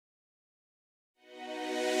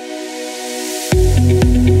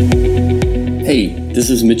This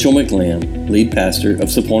is Mitchell McLam, lead pastor of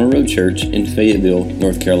Sapona Road Church in Fayetteville,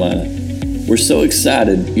 North Carolina. We're so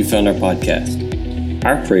excited you found our podcast.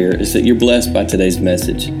 Our prayer is that you're blessed by today's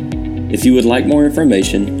message. If you would like more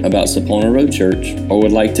information about Sapona Road Church or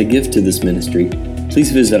would like to give to this ministry, please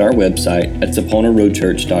visit our website at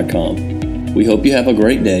saponaroadchurch.com. We hope you have a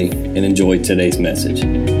great day and enjoy today's message.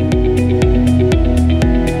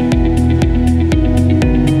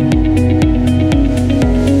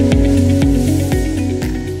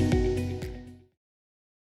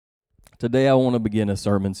 Today I want to begin a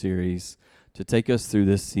sermon series to take us through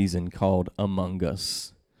this season called Among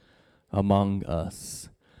Us. Among Us.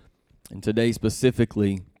 And today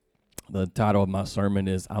specifically, the title of my sermon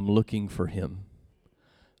is I'm Looking for Him.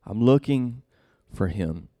 I'm looking for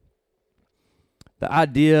Him. The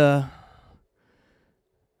idea,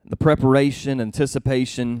 the preparation,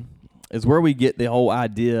 anticipation is where we get the whole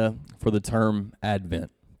idea for the term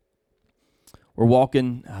Advent. We're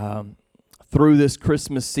walking through this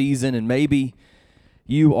Christmas season, and maybe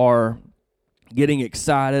you are getting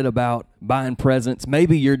excited about buying presents.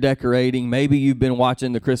 Maybe you're decorating. Maybe you've been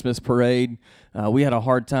watching the Christmas parade. We had a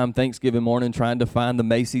hard time Thanksgiving morning trying to find the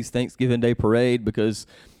Macy's Thanksgiving Day parade because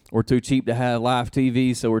we're too cheap to have live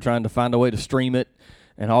TV, so we're trying to find a way to stream it,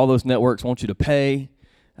 and all those networks want you to pay.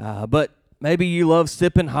 But maybe you love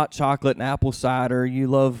sipping hot chocolate and apple cider. You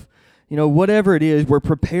love, whatever it is. We're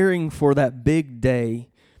preparing for that big day,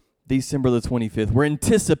 December the 25th. We're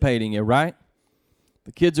anticipating it, right?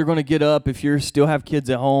 The kids are going to get up, if you still have kids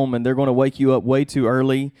at home, and they're going to wake you up way too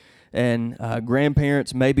early. And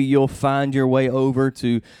grandparents, maybe you'll find your way over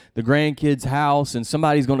to the grandkids' house, and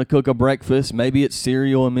somebody's going to cook a breakfast. Maybe it's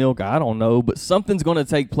cereal and milk. I don't know. But something's going to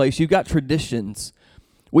take place. You've got traditions.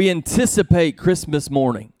 We anticipate Christmas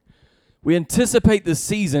morning. We anticipate the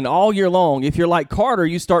season all year long. If you're like Carter,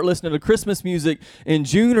 you start listening to Christmas music in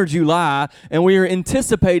June or July, and we are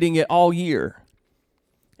anticipating it all year.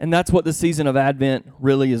 And that's what the season of Advent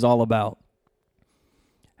really is all about.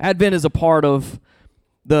 Advent is a part of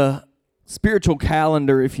the spiritual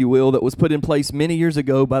calendar, if you will, that was put in place many years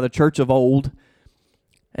ago by the church of old.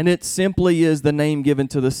 And it simply is the name given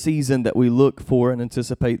to the season that we look for and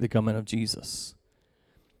anticipate the coming of Jesus.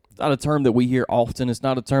 It's not a term that we hear often. It's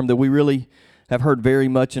not a term that we really have heard very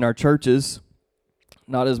much in our churches,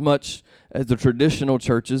 not as much as the traditional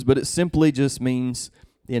churches, but it simply just means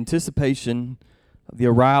the anticipation of the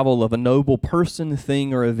arrival of a noble person,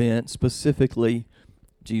 thing, or event, specifically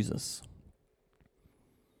Jesus.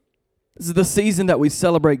 This is the season that we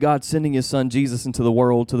celebrate God sending His Son Jesus into the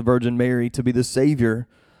world to the Virgin Mary to be the Savior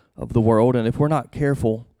of the world. And if we're not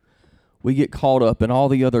careful, we get caught up in all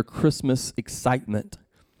the other Christmas excitement,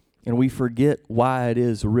 and we forget why it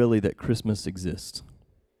is really that Christmas exists.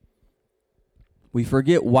 We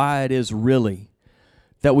forget why it is really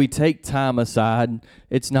that we take time aside.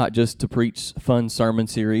 It's not just to preach fun sermon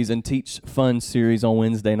series and teach fun series on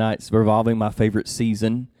Wednesday nights revolving my favorite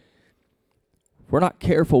season. If we're not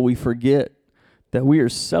careful, we forget that we are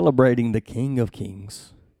celebrating the King of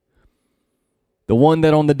Kings. The one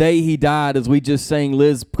that on the day He died, as we just sang,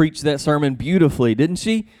 Liz preached that sermon beautifully, didn't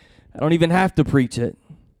she? I don't even have to preach it.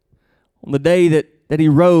 On the day that He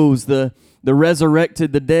rose, the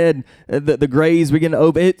resurrected, the dead, the graves begin to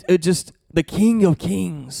open. It just, the King of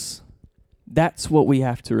Kings. That's what we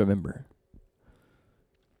have to remember.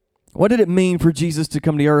 What did it mean for Jesus to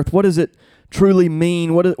come to earth? What does it truly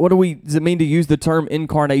mean? Does it mean to use the term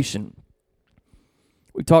incarnation?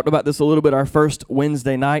 We talked about this a little bit our first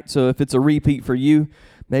Wednesday night, so if it's a repeat for you,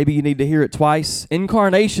 maybe you need to hear it twice.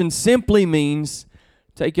 Incarnation simply means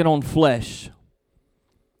taking on flesh.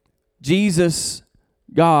 Jesus,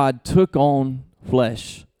 God, took on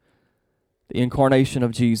flesh. The incarnation of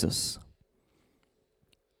Jesus.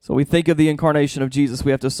 So we think of the incarnation of Jesus, we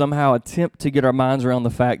have to somehow attempt to get our minds around the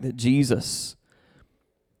fact that Jesus,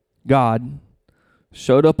 God,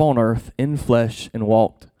 showed up on earth in flesh and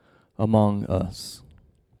walked among us.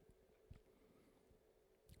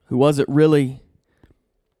 Who was it really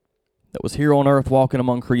that was here on earth walking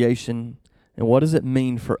among creation? And what does it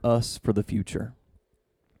mean for us for the future?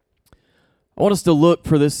 I want us to look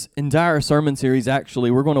for this entire sermon series.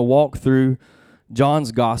 Actually, we're going to walk through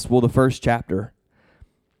John's Gospel, the first chapter.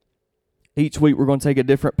 Each week we're going to take a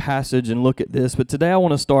different passage and look at this. But today I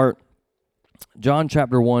want to start John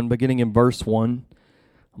chapter 1, beginning in verse 1.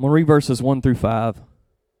 I'm going to read verses 1 through 5.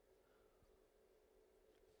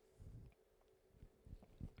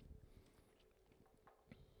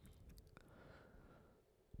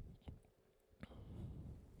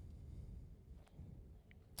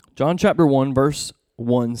 John chapter 1, verse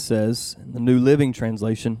 1 says, in the New Living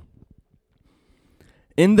Translation,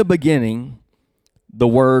 "In the beginning, the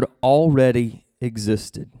Word already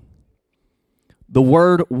existed. The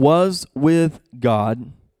Word was with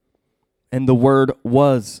God, and the Word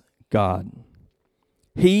was God.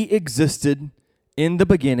 He existed in the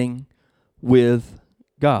beginning with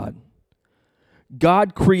God.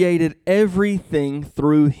 God created everything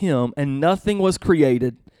through him, and nothing was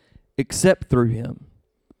created except through him.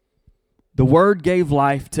 The Word gave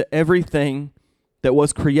life to everything that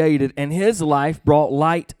was created, and his life brought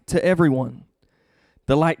light to everyone.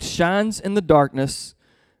 The light shines in the darkness,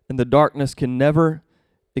 and the darkness can never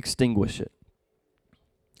extinguish it.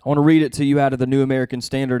 I want to read it to you out of the New American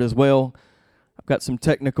Standard as well. I've got some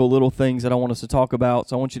technical little things that I want us to talk about,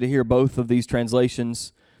 so I want you to hear both of these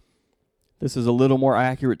translations. This is a little more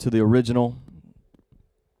accurate to the original.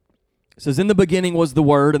 It says, "In the beginning was the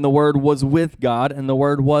Word, and the Word was with God, and the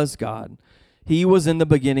Word was God. He was in the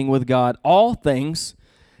beginning with God. All things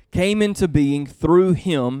came into being through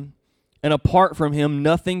him, and apart from him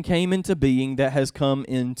nothing came into being that has come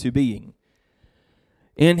into being.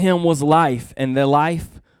 In him was life, and the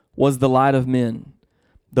life was the light of men.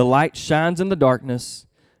 The light shines in the darkness,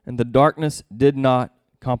 and the darkness did not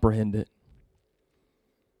comprehend it."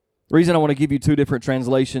 The reason I want to give you two different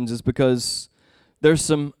translations is because there's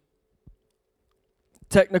some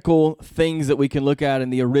technical things that we can look at in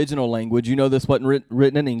the original language. You know this wasn't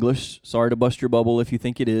written in English. Sorry to bust your bubble if you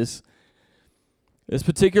think it is. This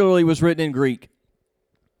particularly was written in Greek.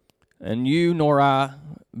 And you nor I,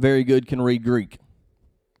 very good, can read Greek.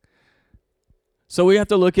 So we have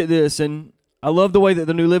to look at this, and I love the way that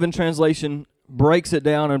the New Living Translation breaks it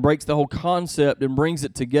down and breaks the whole concept and brings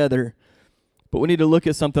it together. But we need to look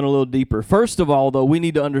at something a little deeper. First of all, though, we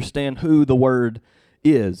need to understand who the Word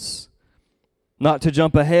is. Not to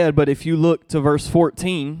jump ahead, but if you look to verse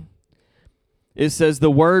 14, it says, "The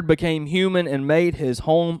Word became human and made his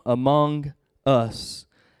home among us.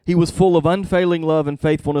 He was full of unfailing love and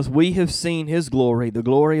faithfulness. We have seen his glory, the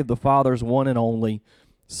glory of the Father's one and only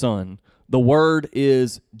Son." The Word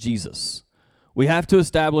is Jesus. We have to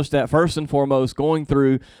establish that first and foremost going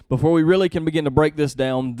through, before we really can begin to break this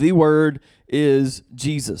down. The Word is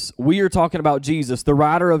Jesus. We are talking about Jesus. The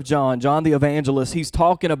writer of John the evangelist, he's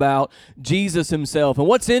talking about Jesus himself. And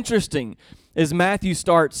what's interesting is Matthew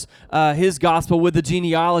starts his gospel with the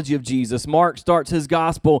genealogy of Jesus. Mark starts his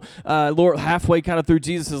gospel halfway kind of through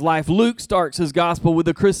Jesus' life. Luke starts his gospel with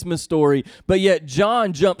the Christmas story. But yet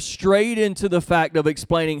John jumps straight into the fact of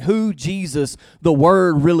explaining who Jesus, the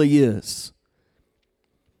Word, really is.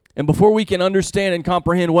 And before we can understand and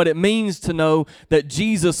comprehend what it means to know that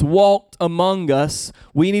Jesus walked among us,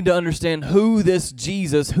 we need to understand who this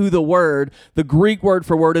Jesus, who the Word, the Greek word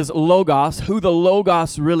for word is logos, who the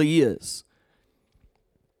Logos really is.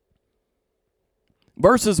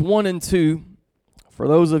 Verses 1 and 2, for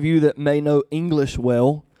those of you that may know English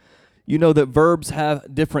well, you know that verbs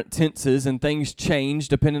have different tenses and things change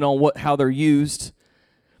depending on how they're used.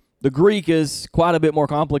 The Greek is quite a bit more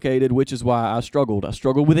complicated, which is why I struggled. I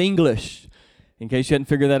struggled with English, in case you hadn't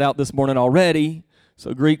figured that out this morning already.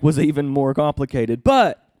 So Greek was even more complicated.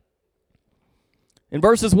 But in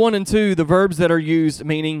verses 1 and 2, the verbs that are used,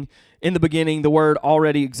 meaning in the beginning the Word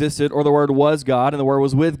already existed, or the Word was God, and the Word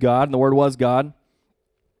was with God, and the Word was God,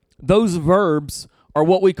 those verbs are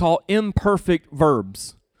what we call imperfect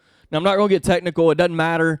verbs. Now, I'm not going to get technical. It doesn't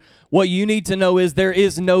matter. What you need to know is there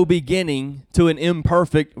is no beginning to an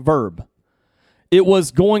imperfect verb. It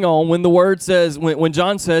was going on when the Word says, when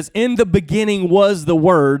John says, "In the beginning was the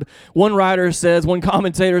Word." One writer says, one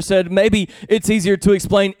commentator said, maybe it's easier to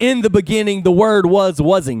explain, in the beginning the Word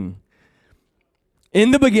wasing.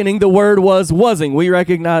 In the beginning, the Word wasing. We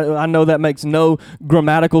recognize, I know that makes no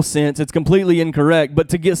grammatical sense. It's completely incorrect. But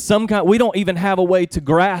to get some kind, we don't even have a way to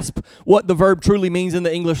grasp what the verb truly means in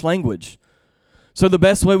the English language. So the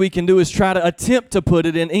best way we can do is try to attempt to put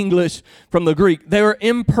it in English from the Greek. They are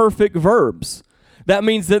imperfect verbs. That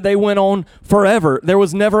means that they went on forever. There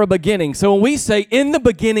was never a beginning. So when we say in the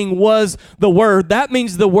beginning was the Word, that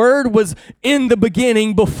means the Word was in the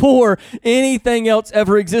beginning before anything else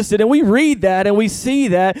ever existed. And we read that and we see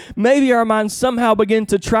that. Maybe our minds somehow begin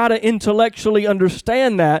to try to intellectually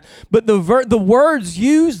understand that. But the words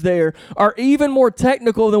used there are even more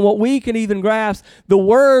technical than what we can even grasp. The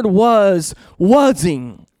Word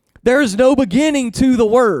wasing. There is no beginning to the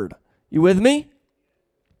Word. You with me?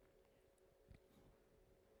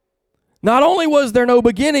 Not only was there no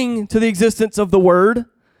beginning to the existence of the Word,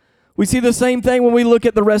 we see the same thing when we look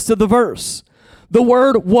at the rest of the verse. The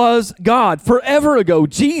Word was God. Forever ago,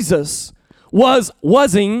 Jesus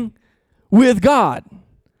wasing with God.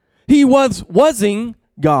 He wasing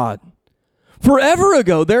God. Forever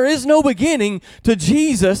ago. There is no beginning to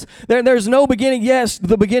Jesus. There's no beginning. Yes,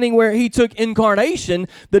 the beginning where he took incarnation,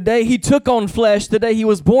 the day he took on flesh, the day he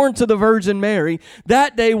was born to the Virgin Mary.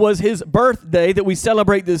 That day was his birthday that we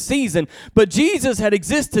celebrate this season. But Jesus had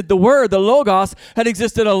existed, the Word, the Logos, had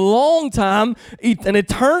existed a long time, an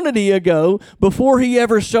eternity ago, before he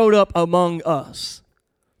ever showed up among us.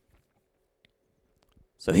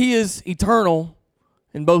 So he is eternal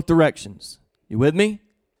in both directions. You with me?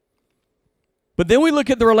 But then we look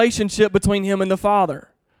at the relationship between him and the Father.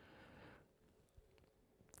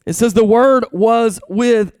 It says the Word was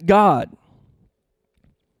with God.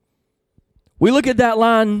 We look at that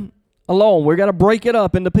line alone. We've got to break it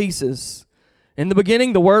up into pieces. In the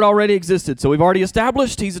beginning, the Word already existed. So we've already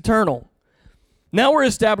established he's eternal. Now we're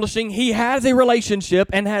establishing he has a relationship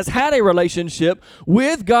and has had a relationship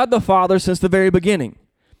with God the Father since the very beginning.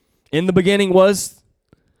 In the beginning was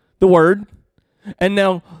the Word. And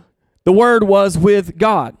now the Word was with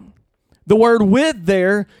God. The word with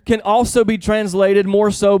there can also be translated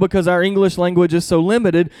more so because our English language is so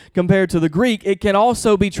limited compared to the Greek. It can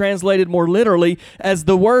also be translated more literally as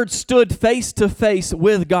the Word stood face to face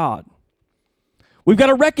with God. We've got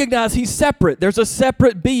to recognize he's separate. There's a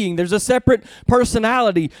separate being. There's a separate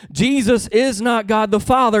personality. Jesus is not God the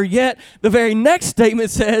Father, yet the very next statement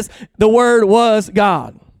says the Word was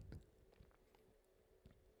God.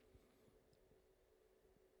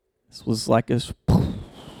 This was like this.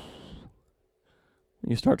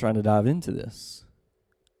 You start trying to dive into this.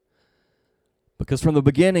 Because from the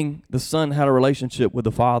beginning, the Son had a relationship with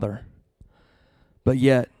the Father. But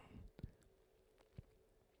yet,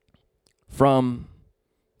 from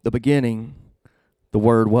the beginning, the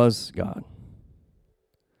Word was God.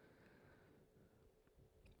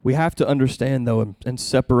 We have to understand, though, and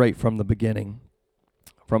separate from the beginning,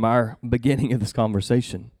 from our beginning of this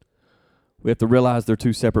conversation. We have to realize they're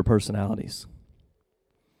two separate personalities.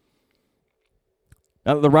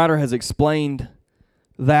 Now that the writer has explained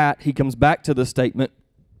that, he comes back to the statement.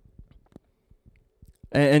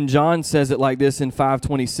 And John says it like this in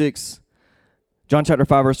 5:26. John chapter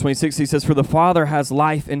 5, verse 26, he says, "For the Father has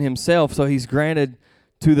life in himself, so he's granted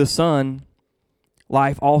to the Son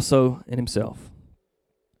life also in himself."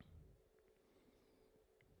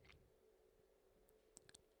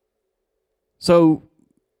 So,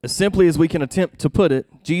 as simply as we can attempt to put it,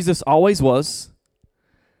 Jesus always was.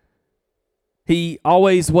 He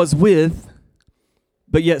always was with,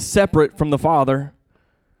 but yet separate from the Father,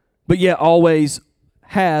 but yet always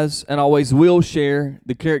has and always will share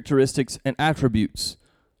the characteristics and attributes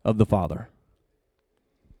of the Father.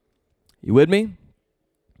 You with me?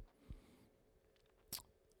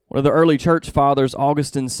 One of the early church fathers,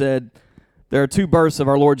 Augustine, said, there are two births of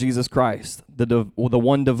our Lord Jesus Christ, the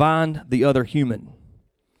one divine, the other human.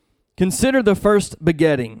 Consider the first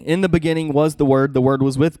begetting. In the beginning was the Word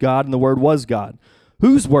was with God, and the Word was God.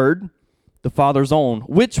 Whose Word? The Father's own.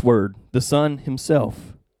 Which Word? The Son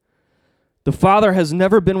himself. The Father has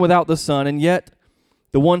never been without the Son, and yet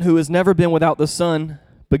the one who has never been without the Son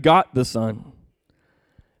begot the Son.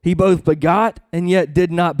 He both begot and yet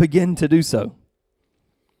did not begin to do so.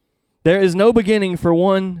 There is no beginning for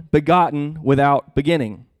one begotten without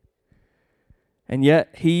beginning. And yet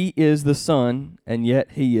he is the Son, and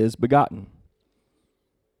yet he is begotten.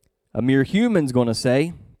 A mere human's going to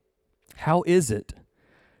say, how is it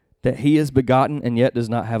that he is begotten and yet does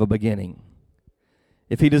not have a beginning?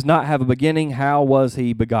 If he does not have a beginning, how was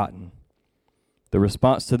he begotten? The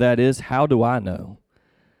response to that is, how do I know?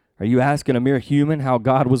 Are you asking a mere human how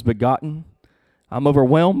God was begotten? I'm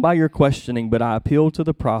overwhelmed by your questioning, but I appeal to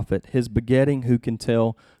the prophet, his begetting who can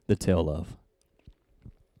tell the tale of.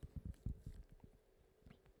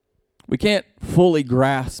 We can't fully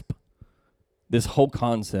grasp this whole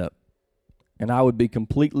concept, and I would be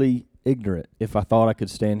completely ignorant if I thought I could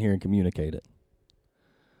stand here and communicate it.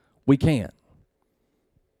 We can't.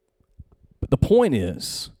 But the point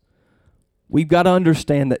is, we've got to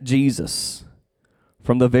understand that Jesus,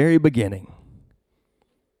 from the very beginning,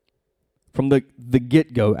 from the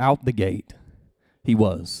get-go, out the gate, he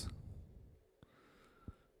was.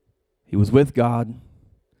 He was with God,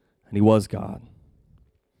 and he was God.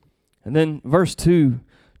 And then verse 2,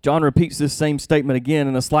 John repeats this same statement again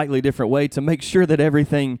in a slightly different way to make sure that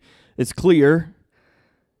everything is clear.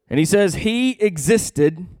 And he says, he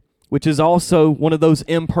existed, which is also one of those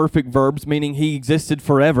imperfect verbs, meaning he existed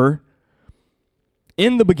forever,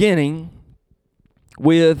 in the beginning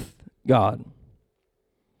with God.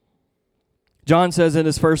 John says in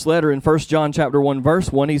his first letter in 1 John chapter 1,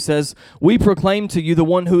 verse 1, he says, we proclaim to you the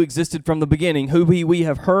one who existed from the beginning, who we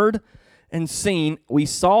have heard and seen. We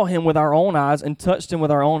saw him with our own eyes and touched him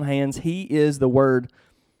with our own hands. He is the word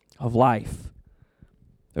of life.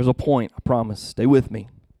 There's a point, I promise. Stay with me.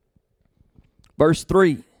 Verse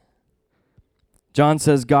 3. John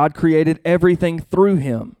says, God created everything through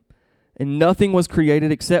him, and nothing was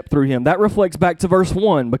created except through him. That reflects back to verse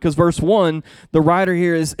 1, because verse 1, the writer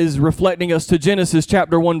here is reflecting us to Genesis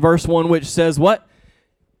chapter 1, verse 1, which says what?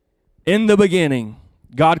 In the beginning,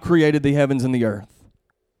 God created the heavens and the earth.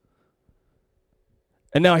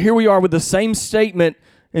 And now here we are with the same statement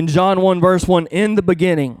in John 1, verse 1, in the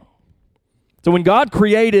beginning. So when God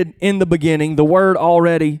created in the beginning, the Word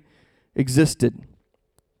already existed.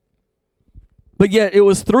 But yet it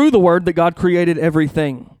was through the Word that God created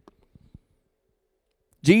everything.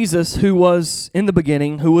 Jesus, who was in the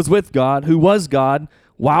beginning, who was with God, who was God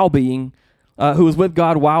while being, who was with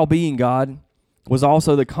God while being God, was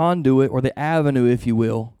also the conduit, or the avenue, if you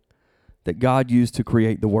will, that God used to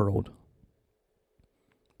create the world.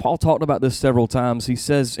 Paul talked about this several times. He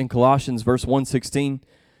says in Colossians verse 1:16,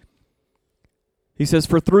 he says,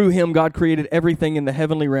 for through him God created everything in the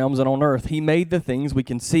heavenly realms and on earth. He made the things we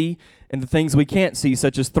can see and the things we can't see,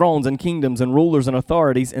 such as thrones and kingdoms and rulers and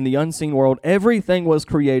authorities in the unseen world. Everything was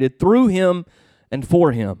created through him and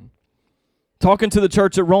for him. Talking to the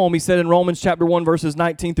church at Rome, he said in Romans chapter 1, verses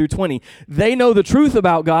 19 through 20, they know the truth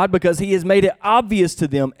about God because he has made it obvious to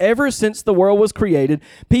them. Ever since the world was created,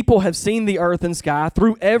 people have seen the earth and sky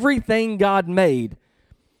through everything God made.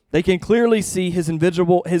 They can clearly see his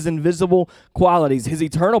invisible qualities, his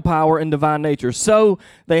eternal power and divine nature. So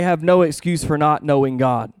they have no excuse for not knowing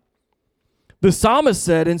God. The psalmist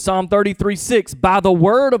said in Psalm 33:6, by the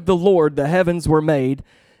word of the Lord the heavens were made,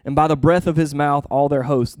 and by the breath of his mouth all their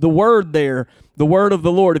hosts. The word there, the word of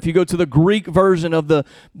the Lord, if you go to the Greek version of the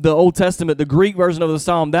Old Testament, the Greek version of the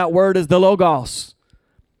Psalm, that word is the Logos.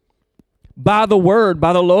 By the word,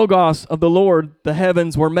 by the Logos of the Lord, the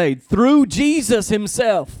heavens were made. Through Jesus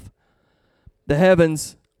himself, the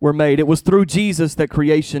heavens were made. It was through Jesus that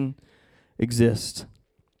creation exists.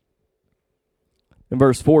 And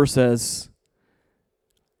verse 4 says,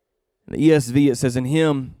 in the ESV it says, in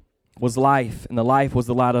him was life, and the life was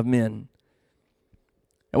the light of men.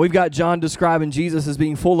 And we've got John describing Jesus as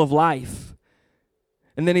being full of life.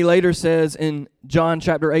 And then he later says in John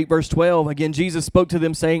chapter 8, verse 12, again, Jesus spoke to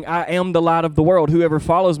them saying, I am the light of the world. Whoever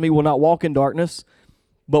follows me will not walk in darkness,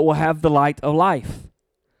 but will have the light of life.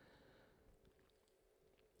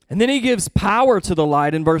 And then he gives power to the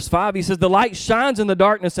light in verse 5. He says, the light shines in the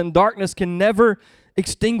darkness, and darkness can never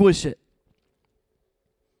extinguish it.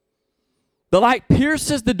 The light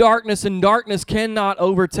pierces the darkness, and darkness cannot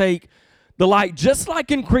overtake the light. Just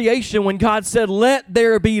like in creation, when God said, let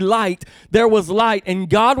there be light, there was light, and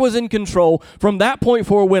God was in control. From that point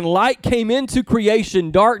forward, when light came into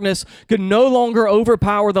creation, darkness could no longer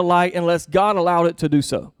overpower the light unless God allowed it to do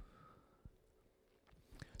so.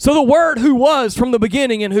 So the Word who was from the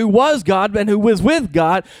beginning and who was God and who was with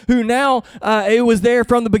God, who now it was there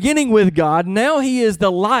from the beginning with God, now he is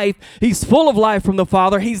the life. He's full of life from the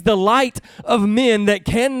Father. He's the light of men that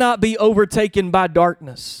cannot be overtaken by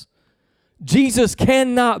darkness. Jesus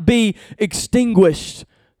cannot be extinguished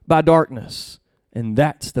by darkness. And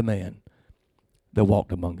that's the man that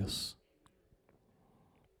walked among us.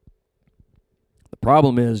 The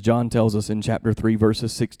problem is, John tells us in chapter 3,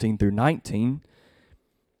 verses 16 through 19,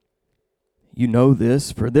 you know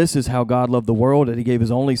this, for this is how God loved the world, that he gave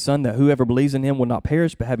his only Son, that whoever believes in him will not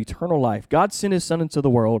perish but have eternal life. God sent his Son into the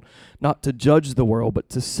world, not to judge the world, but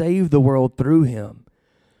to save the world through him.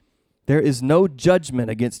 There is no judgment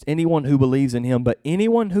against anyone who believes in him, but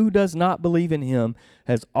anyone who does not believe in him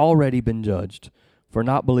has already been judged for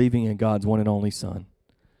not believing in God's one and only Son.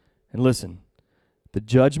 And listen, the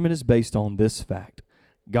judgment is based on this fact.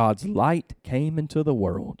 God's light came into the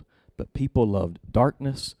world, but people loved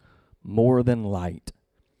darkness more than light,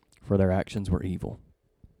 for their actions were evil.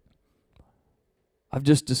 I've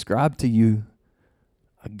just described to you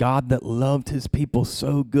a God that loved his people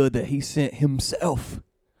so good that he sent himself.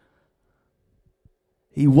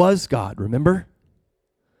 He was God, remember?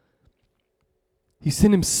 He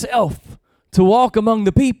sent himself to walk among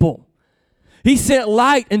the people. He sent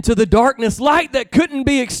light into the darkness, light that couldn't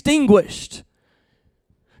be extinguished.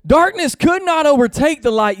 Darkness could not overtake the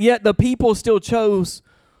light, yet the people still chose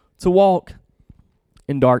to walk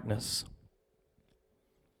in darkness.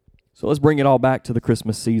 So let's bring it all back to the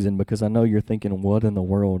Christmas season, because I know you're thinking, what in the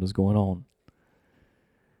world is going on?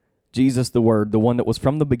 Jesus, the Word, the one that was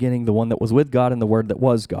from the beginning, the one that was with God, and the Word that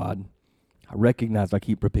was God. I recognize I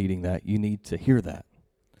keep repeating that. You need to hear that.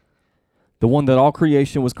 The one that all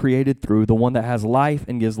creation was created through, the one that has life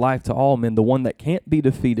and gives life to all men, the one that can't be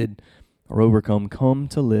defeated or overcome, come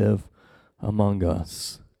to live among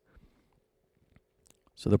us.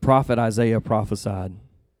 So the prophet Isaiah prophesied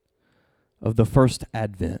of the first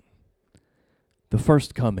advent, the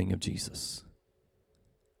first coming of Jesus.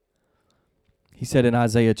 He said in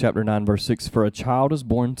Isaiah chapter 9, verse 6, "For a child is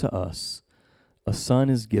born to us, a son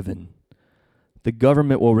is given. The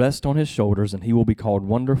government will rest on his shoulders, and he will be called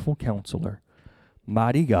Wonderful Counselor,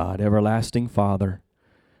 Mighty God, Everlasting Father,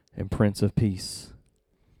 and Prince of Peace."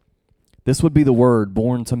 This would be the Word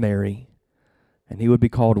born to Mary, and he would be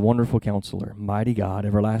called Wonderful Counselor, Mighty God,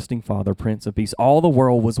 Everlasting Father, Prince of Peace. All the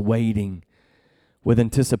world was waiting with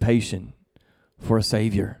anticipation for a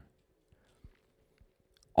Savior.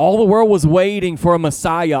 All the world was waiting for a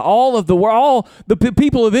Messiah. All the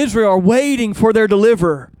people of Israel are waiting for their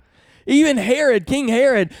deliverer. Even Herod, King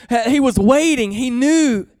Herod, he was waiting. He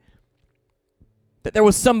knew that there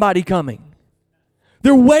was somebody coming.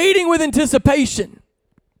 They're waiting with anticipation.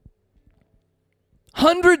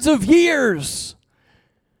 Hundreds of years.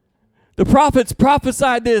 The prophets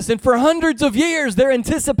prophesied this, and for hundreds of years they're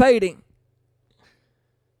anticipating.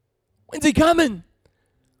 When's he coming?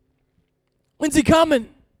 When's he coming?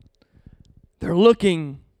 They're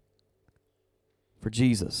looking for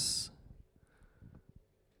Jesus.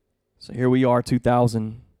 So here we are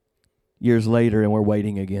 2,000 years later, and we're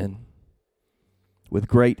waiting again. With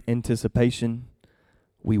great anticipation,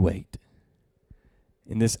 we wait.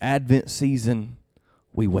 In this Advent season,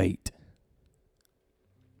 we wait.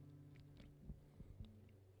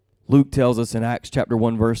 Luke tells us in Acts chapter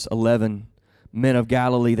 1, verse 11, "Men of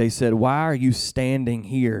Galilee," they said, "why are you standing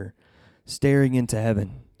here, staring into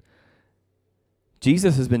heaven?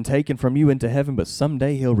 Jesus has been taken from you into heaven, but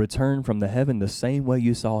someday he'll return from the heaven the same way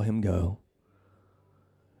you saw him go."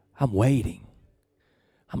 I'm waiting.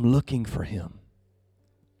 I'm looking for him.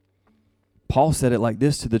 Paul said it like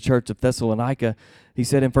this to the church of Thessalonica. He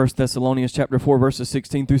said in 1 Thessalonians chapter 4, verses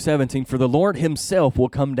 16 through 17, "For the Lord himself will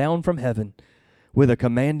come down from heaven with a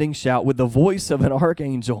commanding shout, with the voice of an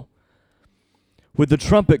archangel, with the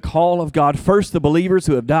trumpet call of God. First the believers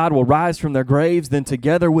who have died will rise from their graves. Then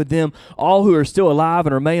together with them, all who are still alive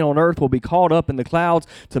and remain on earth will be caught up in the clouds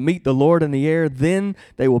to meet the Lord in the air. Then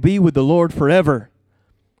they will be with the Lord forever."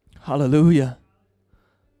 Hallelujah.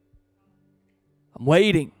 I'm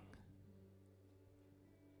waiting.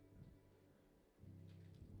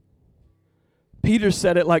 Peter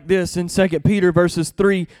said it like this in 2 Peter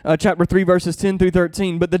chapter 3, verses 10 through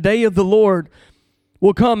 13. "But the day of the Lord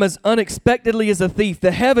will come as unexpectedly as a thief.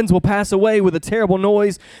 The heavens will pass away with a terrible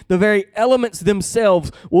noise. The very elements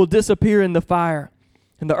themselves will disappear in the fire.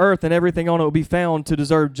 And the earth and everything on it will be found to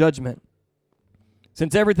deserve judgment.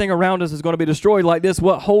 Since everything around us is going to be destroyed like this,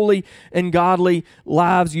 what holy and godly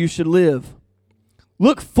lives you should live.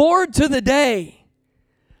 Look forward to the day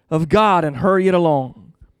of God and hurry it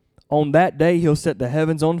along. On that day he'll set the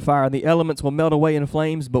heavens on fire, and the elements will melt away in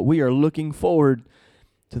flames, but we are looking forward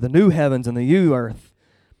to the new heavens and the new earth.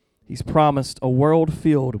 He's promised a world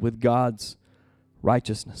filled with God's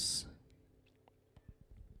righteousness."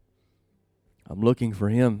 I'm looking for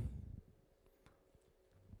him.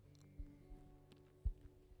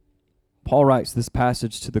 Paul writes this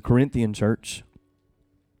passage to the Corinthian church.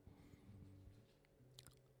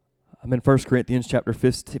 I'm in 1 Corinthians chapter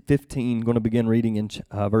 15, going to begin reading in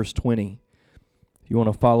verse 20. If you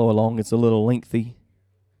want to follow along, it's a little lengthy.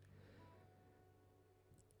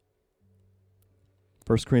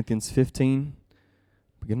 1 Corinthians 15,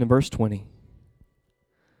 beginning in verse 20.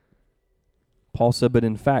 Paul said, "But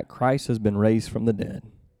in fact, Christ has been raised from the dead.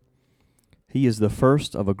 He is the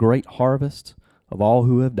first of a great harvest of all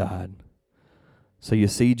who have died. So you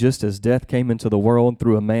see, just as death came into the world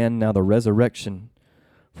through a man, now the resurrection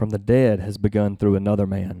from the dead has begun through another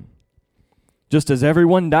man. Just as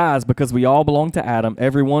everyone dies because we all belong to Adam,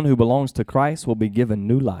 everyone who belongs to Christ will be given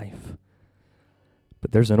new life.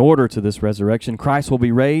 But there's an order to this resurrection. Christ will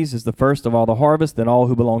be raised as the first of all the harvest, then all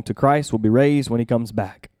who belong to Christ will be raised when he comes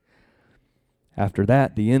back. After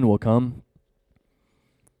that, the end will come,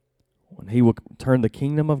 when he will turn the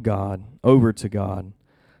kingdom of God over to God,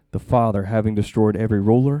 the Father, having destroyed every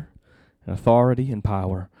ruler and authority and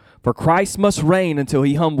power. For Christ must reign until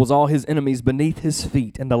he humbles all his enemies beneath his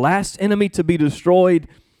feet. And the last enemy to be destroyed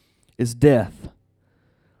is death.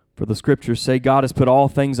 For the scriptures say God has put all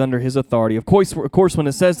things under his authority." Of course, when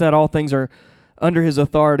it says that all things are under his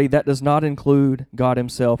authority, that does not include God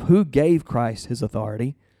himself, who gave Christ his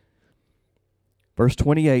authority. Verse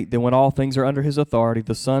 28, "Then when all things are under his authority,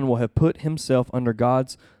 the Son will have put himself under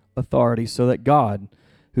God's authority, so that God,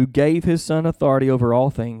 who gave his Son authority over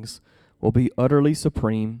all things, will be utterly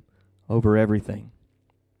supreme over everything,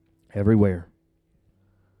 everywhere."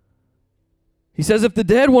 He says, if the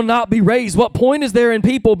dead will not be raised, what point is there in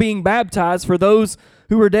people being baptized for those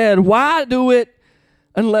who are dead? Why do it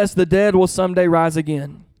unless the dead will someday rise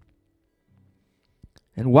again?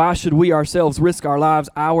 And why should we ourselves risk our lives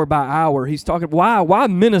hour by hour? He's talking, why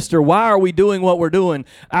minister? Why are we doing what we're doing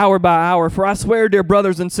hour by hour? For I swear, dear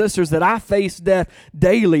brothers and sisters, that I face death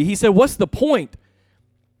daily. He said, what's the point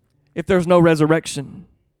if there's no resurrection?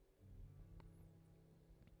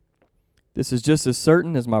 This is just as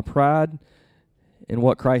certain as my pride in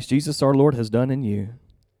what Christ Jesus our Lord has done in you.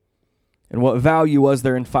 And what value was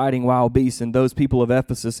there in fighting wild beasts and those people of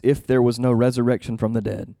Ephesus if there was no resurrection from the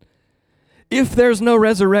dead? If there's no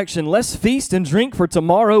resurrection, let's feast and drink, for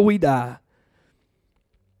tomorrow we die.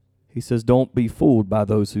 He says, don't be fooled by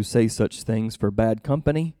those who say such things, for bad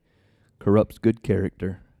company corrupts good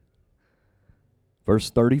character. Verse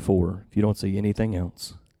 34, if you don't see anything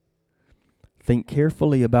else. Think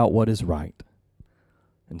carefully about what is right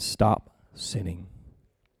and stop sinning.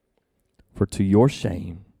 For to your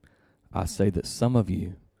shame, I say that some of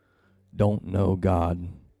you don't know God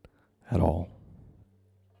at all.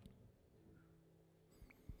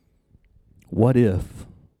 What if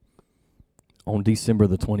on December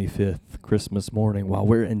the 25th, Christmas morning, while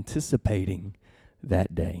we're anticipating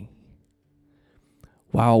that day,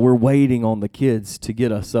 while we're waiting on the kids to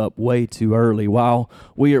get us up way too early, while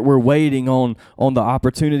we're waiting on the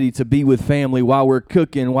opportunity to be with family, while we're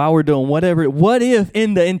cooking, while we're doing whatever, what if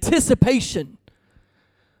in the anticipation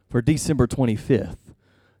for December 25th,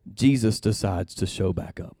 Jesus decides to show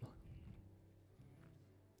back up?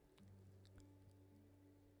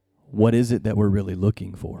 What is it that we're really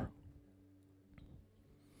looking for?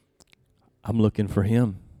 I'm looking for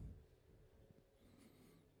Him.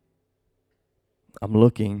 I'm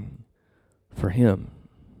looking for Him.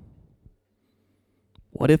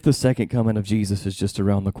 What if the second coming of Jesus is just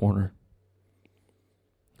around the corner?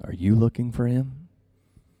 Are you looking for Him?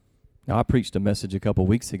 Now, I preached a message a couple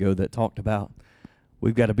weeks ago that talked about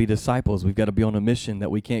we've got to be disciples. We've got to be on a mission, that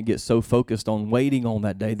we can't get so focused on waiting on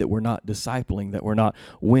that day that we're not discipling, that we're not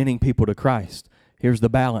winning people to Christ. Here's the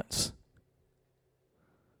balance.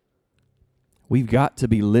 We've got to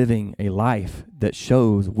be living a life that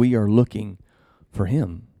shows we are looking for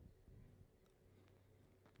Him.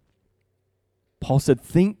 Paul said,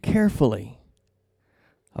 think carefully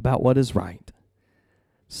about what is right.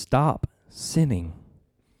 Stop sinning.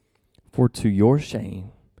 For to your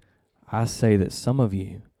shame, I say that some of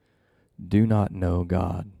you do not know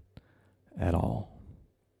God at all.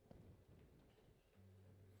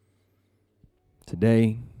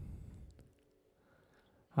 Today,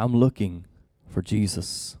 I'm looking for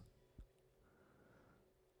Jesus.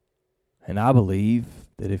 And I believe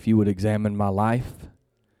that if you would examine my life,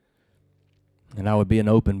 and I would be an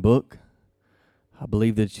open book, I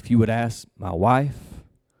believe that if you would ask my wife,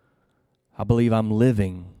 I believe I'm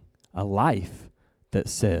living a life that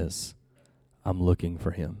says, I'm looking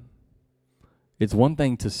for Him. It's one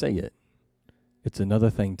thing to say it. It's another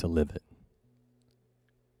thing to live it.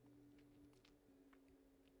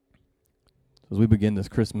 As we begin this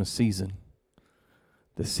Christmas season,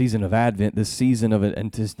 this season of Advent, this season of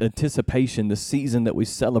anticipation, this season that we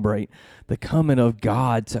celebrate the coming of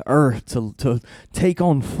God to earth, to take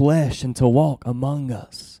on flesh and to walk among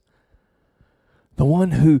us. The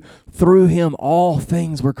one who, through Him, all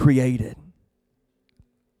things were created.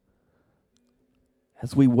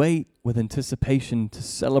 As we wait with anticipation to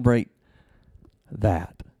celebrate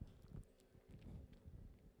that,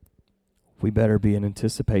 we better be in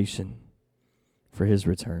anticipation for His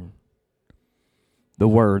return. The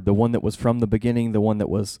Word, the one that was from the beginning, the one that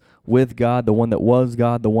was with God, the one that was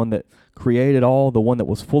God, the one that created all, the one that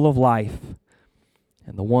was full of life,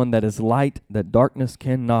 and the one that is light that darkness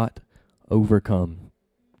cannot overcome.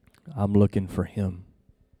 I'm looking for Him.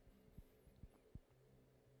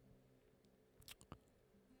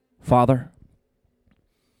 Father,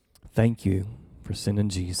 thank you for sending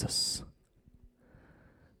Jesus.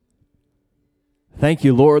 Thank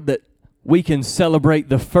you, Lord, that we can celebrate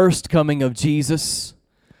the first coming of Jesus.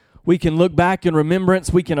 We can look back in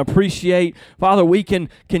remembrance. We can appreciate. Father, we can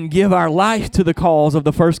give our life to the cause of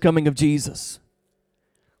the first coming of Jesus.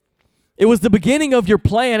 It was the beginning of your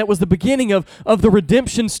plan. It was the beginning of the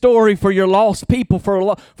redemption story for your lost people,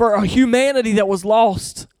 for a humanity that was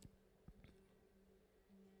lost.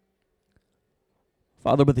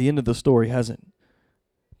 Father, but the end of the story hasn't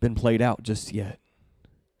been played out just yet.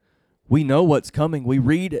 We know what's coming. We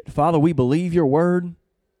read it. Father, we believe your word.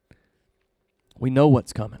 We know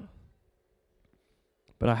what's coming.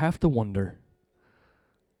 But I have to wonder,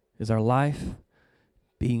 is our life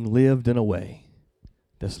being lived in a way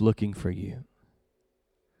that's looking for you?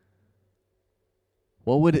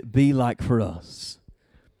 What would it be like for us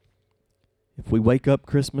if we wake up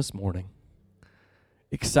Christmas morning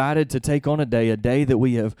excited to take on a day that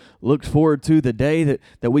we have looked forward to, the day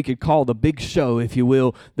that we could call the big show, if you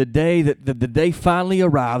will, the day that the day finally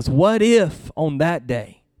arrives. What if on that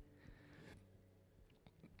day,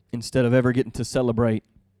 instead of ever getting to celebrate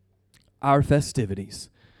our festivities,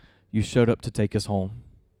 you showed up to take us home?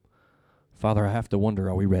 Father, I have to wonder,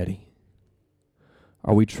 are we ready?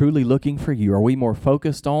 Are we truly looking for you? Are we more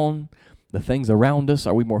focused on the things around us?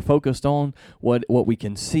 Are we more focused on what we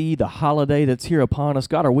can see, the holiday that's here upon us?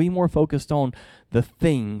 God, are we more focused on the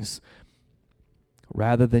things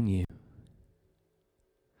rather than you?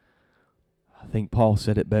 I think Paul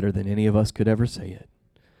said it better than any of us could ever say it.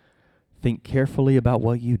 Think carefully about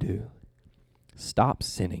what you do. Stop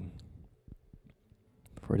sinning.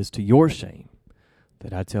 For it is to your shame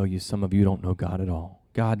that I tell you some of you don't know God at all.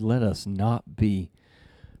 God, let us not be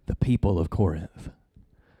the people of Corinth.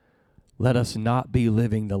 Let us not be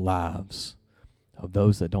living the lives of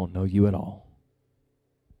those that don't know you at all.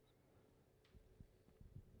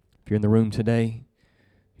 If you're in the room today,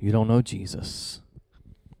 you don't know Jesus.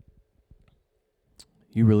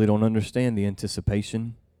 You really don't understand the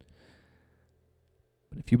anticipation.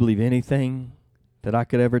 But if you believe anything that I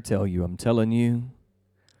could ever tell you, I'm telling you,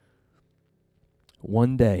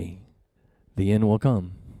 one day the end will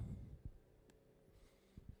come.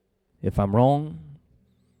 If I'm wrong,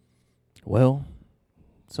 well,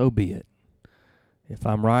 so be it. If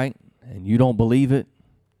I'm right and you don't believe it,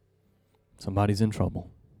 somebody's in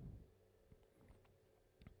trouble.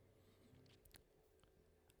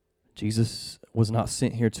 Jesus was not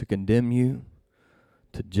sent here to condemn you,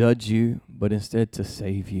 to judge you, but instead to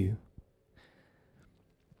save you.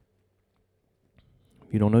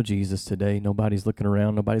 If you don't know Jesus today, nobody's looking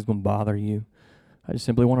around, nobody's going to bother you. I just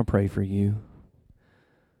simply want to pray for you.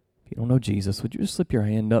 If you don't know Jesus, would you just slip your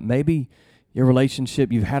hand up? Maybe you've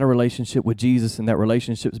had a relationship with Jesus and that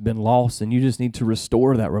relationship's been lost and you just need to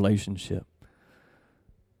restore that relationship.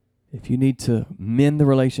 If you need to mend the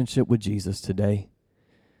relationship with Jesus today,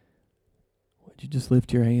 would you just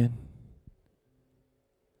lift your hand?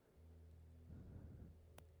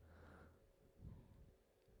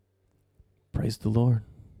 Praise the Lord.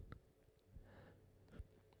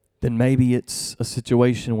 Then maybe it's a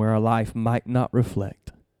situation where our life might not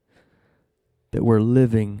reflect that we're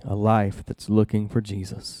living a life that's looking for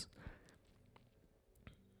Jesus.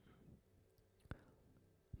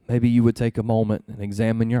 Maybe you would take a moment and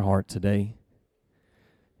examine your heart today.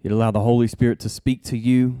 You'd allow the Holy Spirit to speak to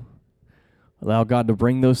you. Allow God to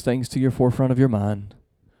bring those things to your forefront of your mind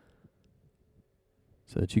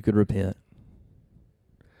so that you could repent.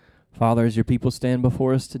 Father, as your people stand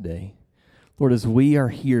before us today, Lord, as we are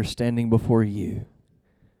here standing before you,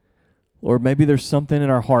 Lord, maybe there's something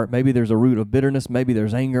in our heart. Maybe there's a root of bitterness. Maybe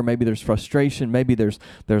there's anger. Maybe there's frustration. Maybe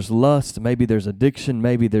there's lust. Maybe there's addiction.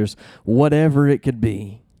 Maybe there's whatever it could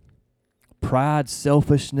be. Pride,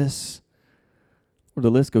 selfishness, or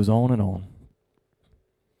the list goes on and on.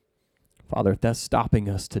 Father, if that's stopping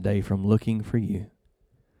us today from looking for you,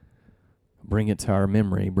 bring it to our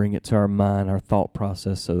memory, bring it to our mind, our thought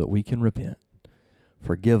process so that we can repent.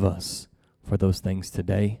 Forgive us for those things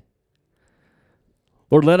today.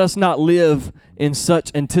 Lord, let us not live in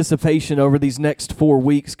such anticipation over these next 4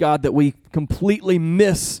 weeks, God, that we completely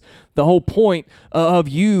miss the whole point of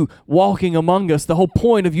you walking among us, the whole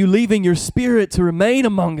point of you leaving your Spirit to remain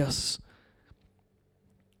among us.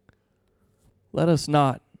 Let us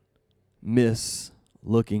not miss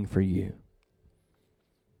looking for you.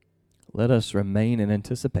 Let us remain in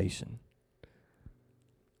anticipation,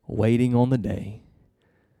 waiting on the day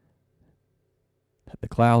that the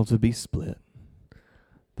clouds would be split,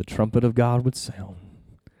 the trumpet of God would sound,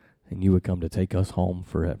 and you would come to take us home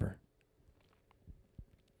forever.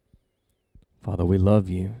 Father, we love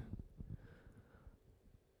you.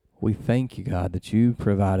 We thank you, God, that you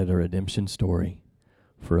provided a redemption story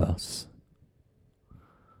for us.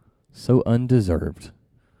 So undeserved.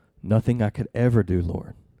 Nothing I could ever do,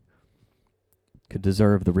 Lord, could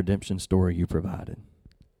deserve the redemption story you provided.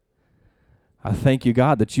 I thank you,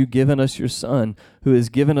 God, that you've given us your Son, who has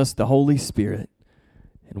given us the Holy Spirit,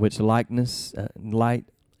 in which darkness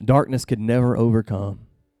could never overcome.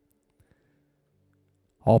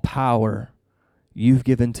 All power you've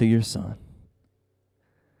given to your Son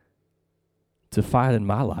to fight in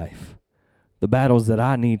my life the battles that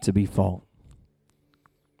I need to be fought.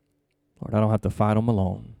 Lord, I don't have to fight them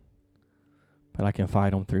alone, but I can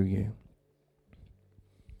fight them through you.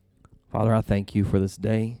 Father, I thank you for this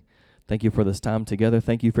day. Thank you for this time together.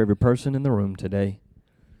 Thank you for every person in the room today.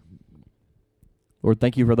 Lord,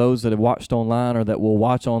 thank you for those that have watched online or that will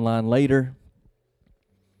watch online later.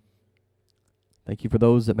 Thank you for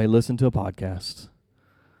those that may listen to a podcast.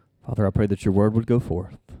 Father, I pray that your word would go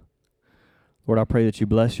forth. Lord, I pray that you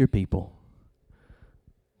bless your people.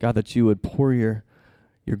 God, that you would pour your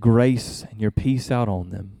grace and your peace out on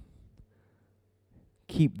them.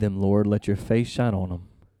 Keep them, Lord. Let your face shine on them.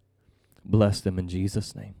 Bless them in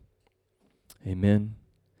Jesus' name. Amen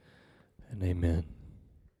and amen.